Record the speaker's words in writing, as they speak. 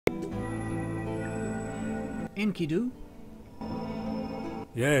Enkidu?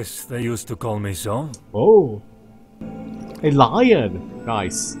 Yes, they used to call me so. Oh, a lion,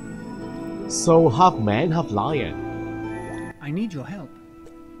 guys. So half man, half lion. I need your help.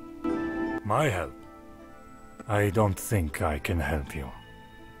 My help? I don't think I can help you.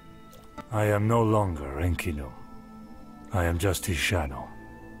 I am no longer Enkidu. I am just his shadow.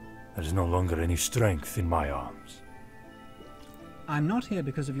 There is no longer any strength in my arms. I'm not here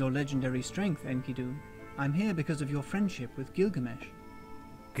because of your legendary strength, Enkidu. I'm here because of your friendship with Gilgamesh.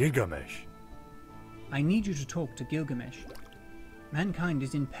 Gilgamesh? I need you to talk to Gilgamesh. Mankind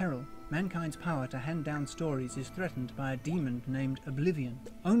is in peril. Mankind's power to hand down stories is threatened by a demon named Oblivion.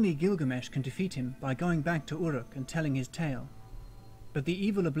 Only Gilgamesh can defeat him by going back to Uruk and telling his tale. But the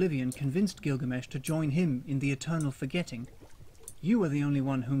evil Oblivion convinced Gilgamesh to join him in the eternal forgetting. You are the only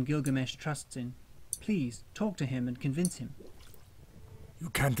one whom Gilgamesh trusts in. Please, talk to him and convince him. You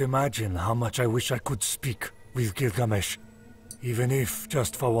can't imagine how much I wish I could speak with Gilgamesh, even if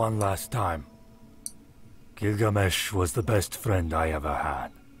just for one last time. Gilgamesh was the best friend I ever had.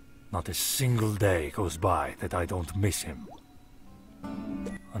 Not a single day goes by that I don't miss him.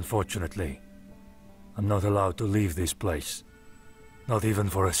 Unfortunately, I'm not allowed to leave this place. Not even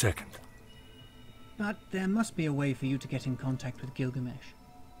for a second. But there must be a way for you to get in contact with Gilgamesh.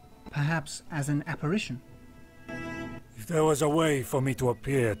 Perhaps as an apparition. If there was a way for me to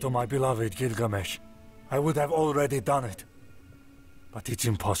appear to my beloved Gilgamesh, I would have already done it. But it's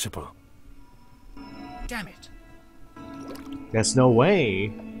impossible. Damn it! There's no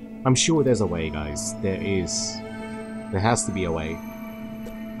way. I'm sure there's a way, guys. There is. There has to be a way.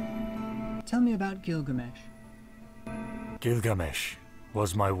 Tell me about Gilgamesh. Gilgamesh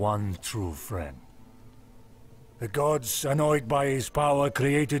was my one true friend. The gods, annoyed by his power,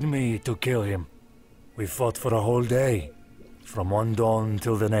 created me to kill him. We fought for a whole day, from one dawn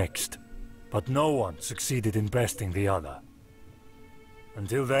till the next, but no one succeeded in besting the other.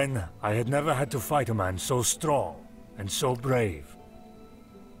 Until then, I had never had to fight a man so strong and so brave.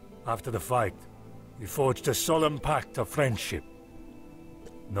 After the fight, we forged a solemn pact of friendship.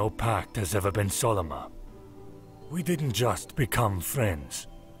 No pact has ever been solemner. We didn't just become friends.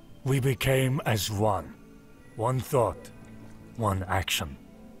 We became as one. One thought, one action.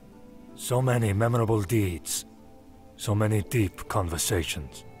 So many memorable deeds, so many deep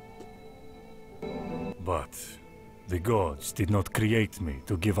conversations. But the gods did not create me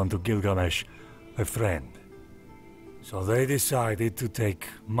to give unto Gilgamesh a friend. So they decided to take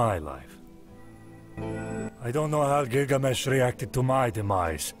my life. I don't know how Gilgamesh reacted to my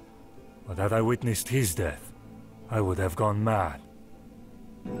demise, but had I witnessed his death, I would have gone mad.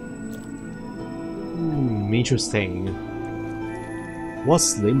 Interesting.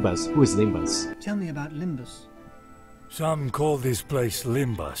 What's Limbus? Who is Limbus? Tell me about Limbus. Some call this place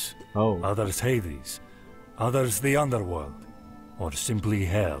Limbus, Oh. others Hades, others the underworld, or simply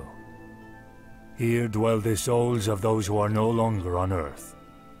hell. Here dwell the souls of those who are no longer on Earth.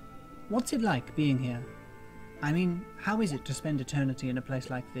 What's it like being here? I mean, how is it to spend eternity in a place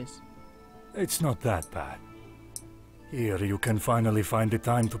like this? It's not that bad. Here you can finally find the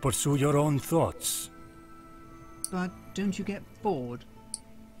time to pursue your own thoughts. But don't you get bored?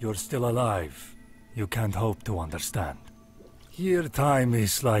 You're still alive. You can't hope to understand. Here time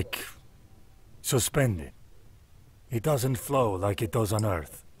is like suspended. It doesn't flow like it does on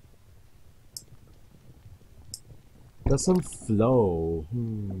Earth. Doesn't flow.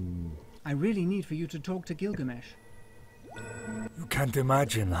 I really need for you to talk to Gilgamesh. You can't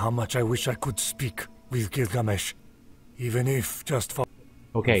imagine how much I wish I could speak with Gilgamesh, even if just for...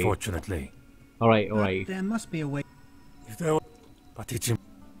 Okay. Unfortunately. Alright, But alright. there must be a way. If there were... But it's...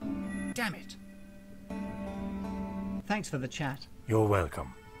 Damn it! Thanks for the chat. You're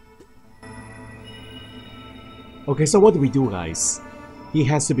welcome. Okay, so what do we do, guys? He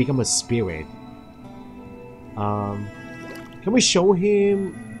has to become a spirit. Can we show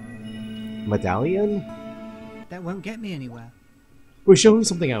him medallion? That won't get me anywhere. We'll show him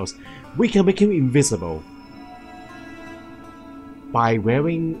something else. We can make him invisible by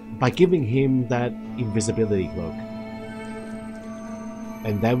giving him that invisibility cloak,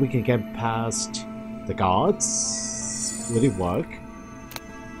 and then we can get past the gods. Will it work?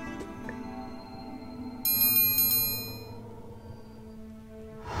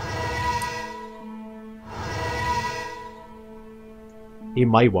 It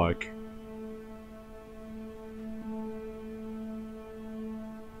might work.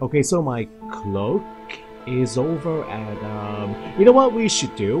 Okay, so my cloak is over at, you know what we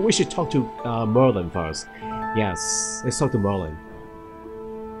should do? We should talk to Merlin first. Yes, let's talk to Merlin.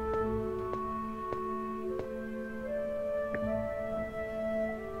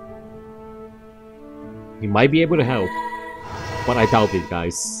 He might be able to help, but I doubt it,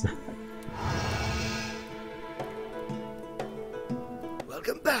 guys.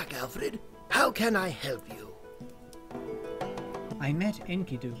 Welcome back, Alfred. How can I help you? I met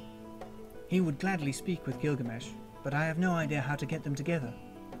Enkidu. He would gladly speak with Gilgamesh, but I have no idea how to get them together.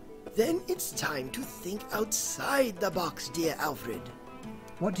 Then it's time to think outside the box, dear Alfred.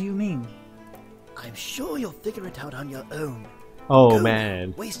 What do you mean? I'm sure you'll figure it out on your own. Oh, Go man.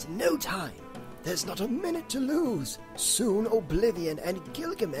 now. Waste no time. There's not a minute to lose. Soon Oblivion and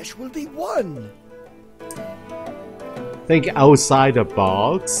Gilgamesh will be one. Think outside the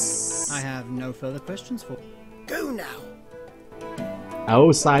box. I have no further questions for. Go now.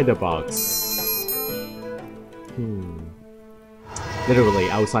 Outside the box. Literally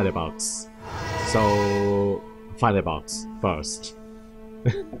outside the box. So find the box first.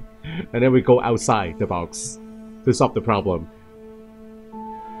 And then we go outside the box to solve the problem.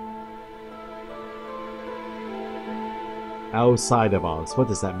 Outside the box. What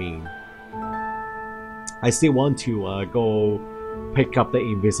does that mean? I still want to go pick up the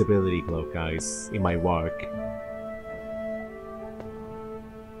invisibility cloak, guys, in my work.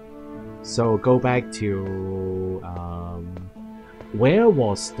 So go back to where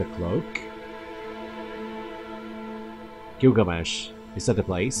was the cloak? Gilgamesh. Is that the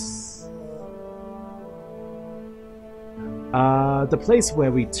place? The place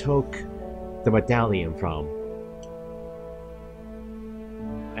where we took the medallion from.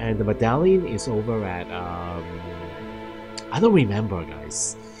 And the medallion is over at I don't remember,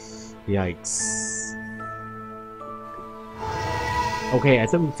 guys. Yikes. Okay, I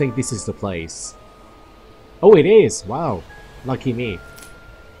don't think this is the place. Oh, it is! Wow. Lucky me.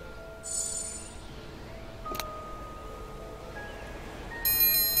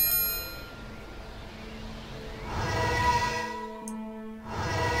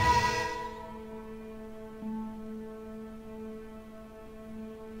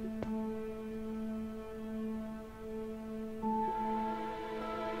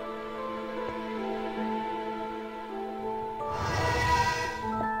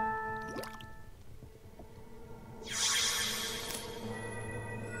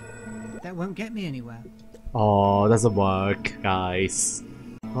 That won't get me anywhere. Oh, doesn't work, guys.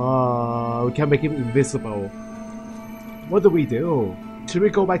 Oh, we can't make him invisible. What do we do? Should we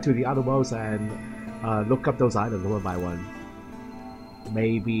go back to the other worlds and look up those items one by one?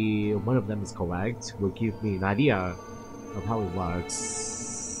 Maybe one of them is correct. Will give me an idea of how it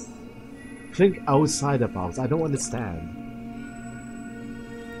works. Think outside the box. I don't understand.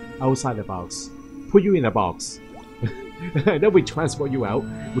 Outside the box. Put you in a box. Then we transport you out.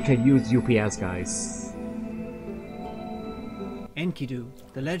 We can use UPS, guys. Enkidu,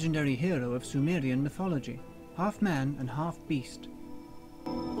 the legendary hero of Sumerian mythology. Half man and half beast.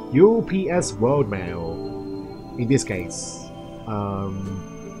 UPS World Mail. In this case.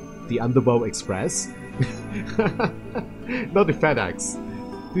 The Underworld Express. Not the FedEx.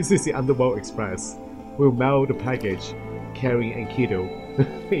 This is the Underworld Express. We'll mail the package carrying Enkidu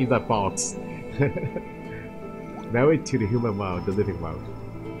in that box. Mail it to the human world, the living world.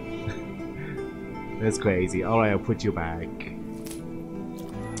 That's crazy. Alright, I'll put you back.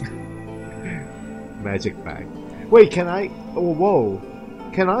 Magic bag. Wait, can I? Oh, whoa.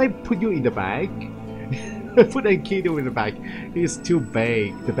 Can I put you in the bag? Put Enkidu in the bag. He's too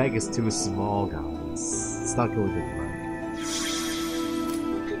big. The bag is too small, guys. It's not going to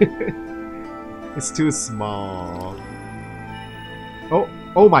work. It's too small.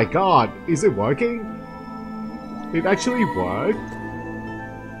 Oh my god. Is it working? It actually worked?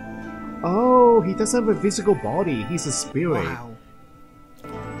 Oh, he doesn't have a physical body. He's a spirit. Wow.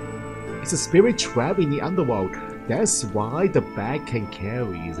 It's a spirit trapped in the underworld. That's why the bag can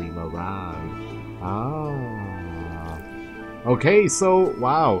carry him around. Ah. Okay, so,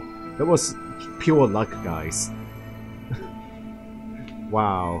 wow. That was pure luck, guys.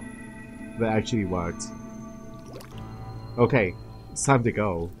 Wow. That actually worked. Okay, it's time to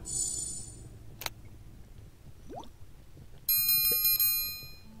go.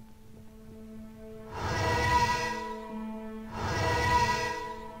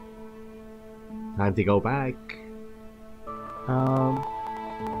 Time to go back.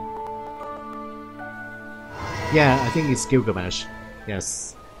 Yeah, I think it's Gilgamesh.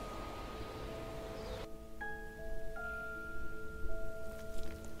 Yes.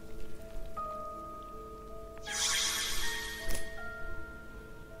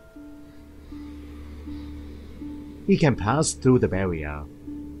 He can pass through the barrier.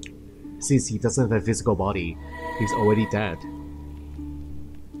 Since he doesn't have a physical body, he's already dead.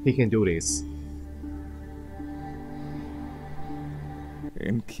 He can do this.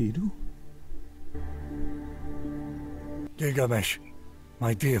 Enkidu? Gilgamesh,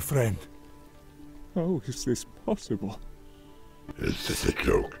 my dear friend. How is this possible? Is this a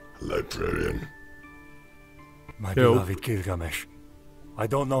joke, librarian? My Joke. beloved Gilgamesh, I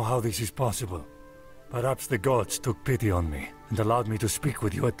don't know how this is possible. Perhaps the gods took pity on me and allowed me to speak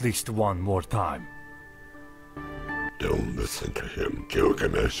with you at least one more time. Don't listen to him,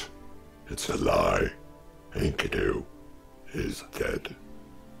 Gilgamesh. It's a lie. Enkidu is dead.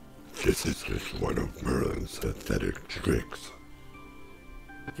 This is just one of Merlin's pathetic tricks.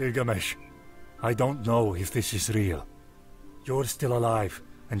 Gilgamesh, I don't know if this is real. You're still alive,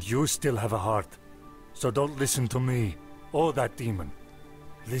 and you still have a heart. So don't listen to me, or that demon.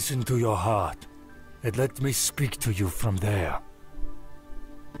 Listen to your heart, and let me speak to you from there.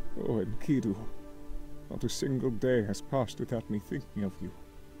 Oh, Enkidu, not a single day has passed without me thinking of you,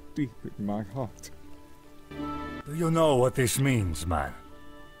 deep in my heart. Do you know what this means, man?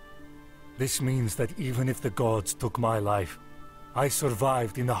 This means that even if the gods took my life, I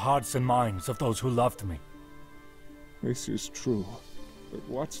survived in the hearts and minds of those who loved me. This is true, but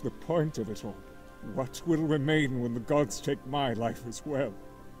what's the point of it all? What will remain when the gods take my life as well?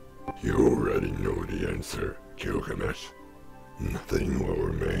 You already know the answer, Gilgamesh. Nothing will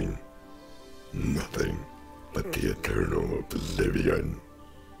remain. Nothing but the eternal oblivion.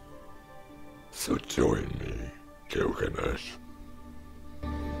 So join me, Gilgamesh.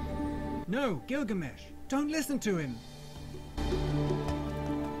 No, Gilgamesh, don't listen to him.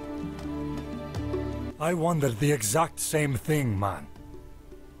 I wondered the exact same thing, man.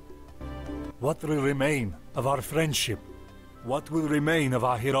 What will remain of our friendship? What will remain of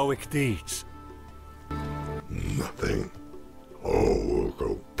our heroic deeds? Nothing. All will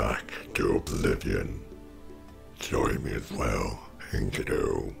go back to oblivion. Join me as well,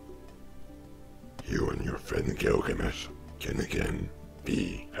 Enkidu. You and your friend Gilgamesh can again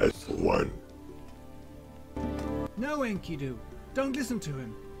be as one. No, Enkidu, don't listen to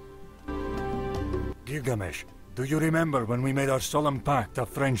him. Gilgamesh, do you remember when we made our solemn pact of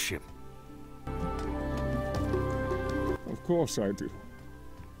friendship? Of course I do.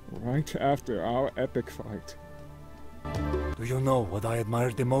 Right after our epic fight. Do you know what I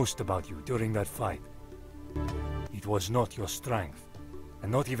admired the most about you during that fight? It was not your strength,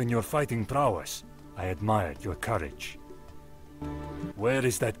 and not even your fighting prowess. I admired your courage. Where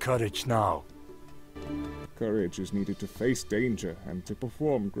is that courage now? Courage is needed to face danger and to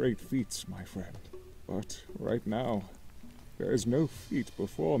perform great feats, my friend. But right now, there is no feat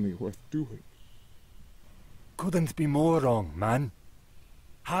before me worth doing. Couldn't be more wrong, man.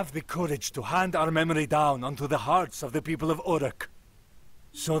 Have the courage to hand our memory down onto the hearts of the people of Uruk,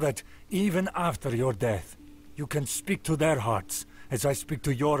 so that even after your death, you can speak to their hearts as I speak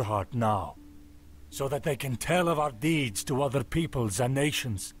to your heart now, so that they can tell of our deeds to other peoples and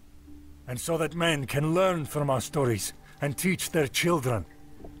nations, and so that men can learn from our stories and teach their children.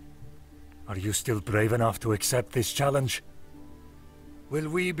 Are you still brave enough to accept this challenge? Will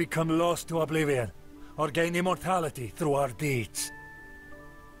we become lost to oblivion, or gain immortality through our deeds?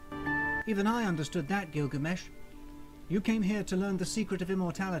 Even I understood that, Gilgamesh. You came here to learn the secret of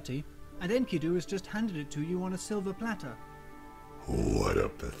immortality, and Enkidu has just handed it to you on a silver platter. What a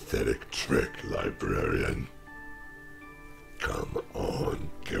pathetic trick, librarian. Come on,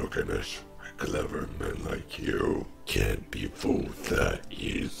 Gilgamesh. Clever men like you can't be fooled that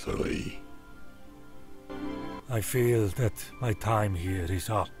easily. I feel that my time here is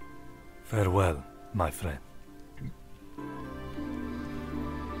up. Farewell, my friend.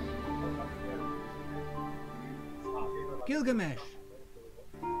 Gilgamesh!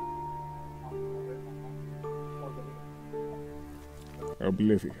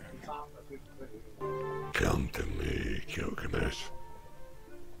 Oblivion. Come to me, Gilgamesh.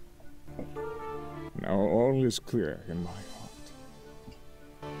 Now all is clear in my heart.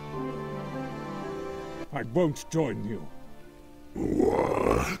 I won't join you.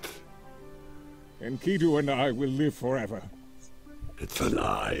 What? Enkidu and I will live forever. It's a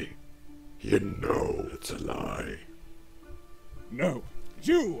lie. You know it's a lie. No,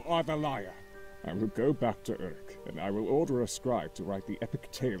 you are the liar. I will go back to Uruk, and I will order a scribe to write the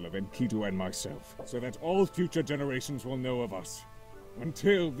epic tale of Enkidu and myself, so that all future generations will know of us,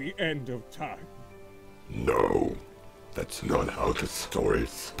 until the end of time. No, that's not how the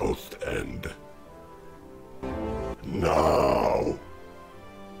story's supposed to end. No!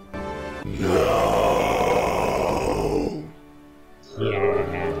 No! Yeah.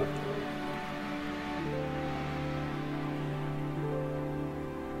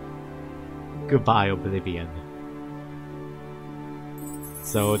 Goodbye, Oblivion.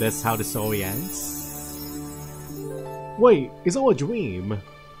 So that's how the story ends? Wait, it's all a dream.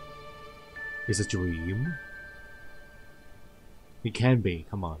 It's a dream? It can be,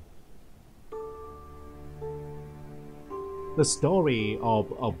 come on. The story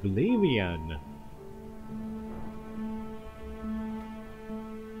of Oblivion.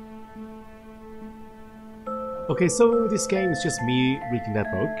 Okay, so this game is just me reading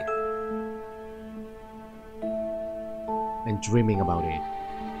that book and dreaming about it.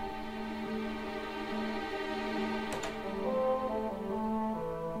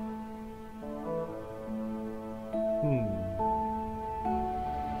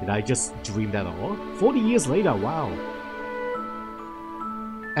 Did I just dream that all? 40 years later, wow.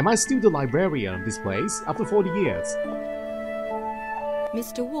 Am I still the librarian of this place after 40 years?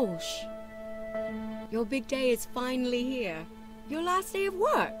 Mr. Walsh, your big day is finally here. Your last day of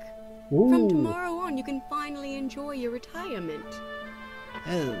work. Ooh. From tomorrow on, you can finally enjoy your retirement.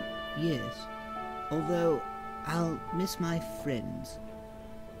 Oh, yes. Although, I'll miss my friends.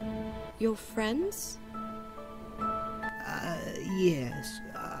 Your friends? Yes.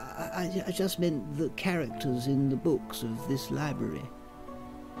 I just meant the characters in the books of this library.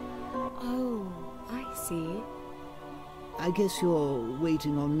 Oh, I see. I guess you're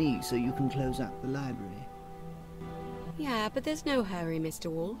waiting on me so you can close up the library. Yeah, but there's no hurry,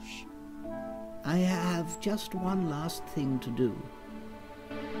 Mr. Walsh. I have just one last thing to do.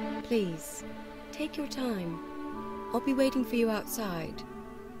 Please, take your time. I'll be waiting for you outside.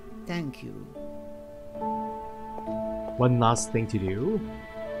 Thank you. One last thing to do?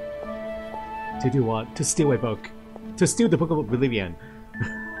 To do what? To steal a book. To steal the Book of Oblivion.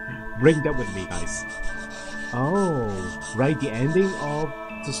 Bring that with me, guys. Oh, write the ending of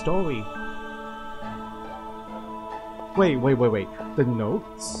the story. Wait. The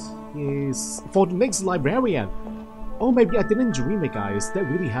notes is for the next librarian. Oh, maybe I didn't dream it, guys. That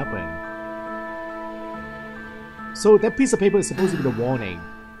really happened. So that piece of paper is supposed to be the warning.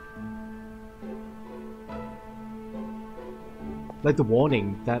 Like the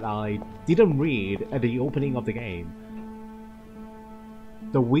warning that I didn't read at the opening of the game.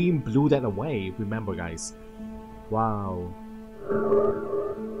 The wind blew that away, remember, guys. Wow.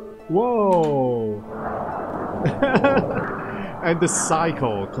 Whoa! And the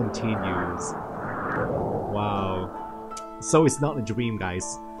cycle continues. Wow. So it's not a dream,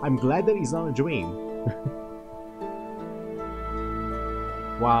 guys. I'm glad that it's not a dream.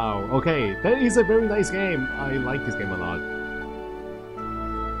 Wow, okay. That is a very nice game. I like this game a lot.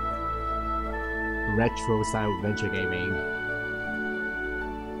 Retro style adventure gaming.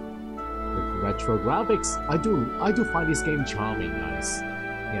 With retro graphics. I do find this game charming, guys.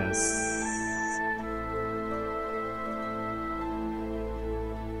 Yes.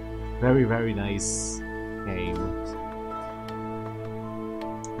 Very, very nice game.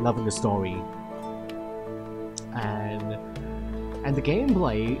 Loving the story. And the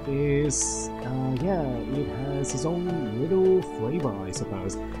gameplay is, yeah, it has its own little flavor, I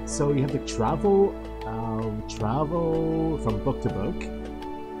suppose. So you have to travel from book to book.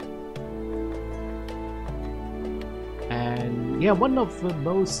 And yeah, one of the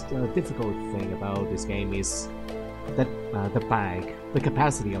most difficult thing about this game is that the bag, the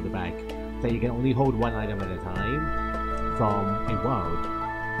capacity of the bag, that you can only hold one item at a time from a world.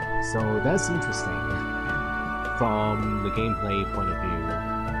 So that's interesting from the gameplay point of view.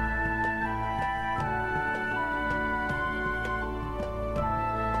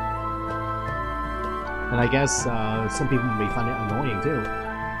 And I guess some people may find it annoying too,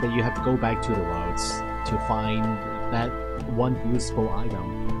 that you have to go back to the worlds to find that one useful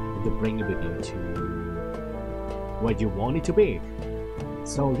item and to bring it with you to where you want it to be.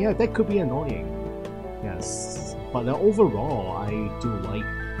 So yeah, that could be annoying. Yes, but overall, I do like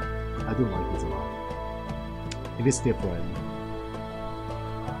this a lot. It is different,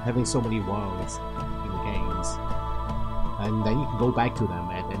 having so many worlds in the games, and then you can go back to them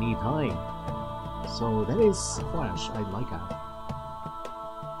at any time. So that is fresh. I like that.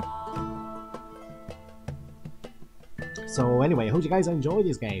 So anyway, hope you guys enjoy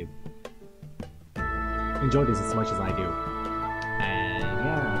this game. Enjoy this as much as I do. And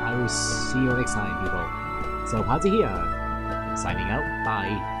yeah, I will see you next time, people. So Party here, signing out.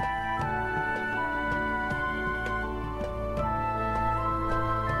 Bye.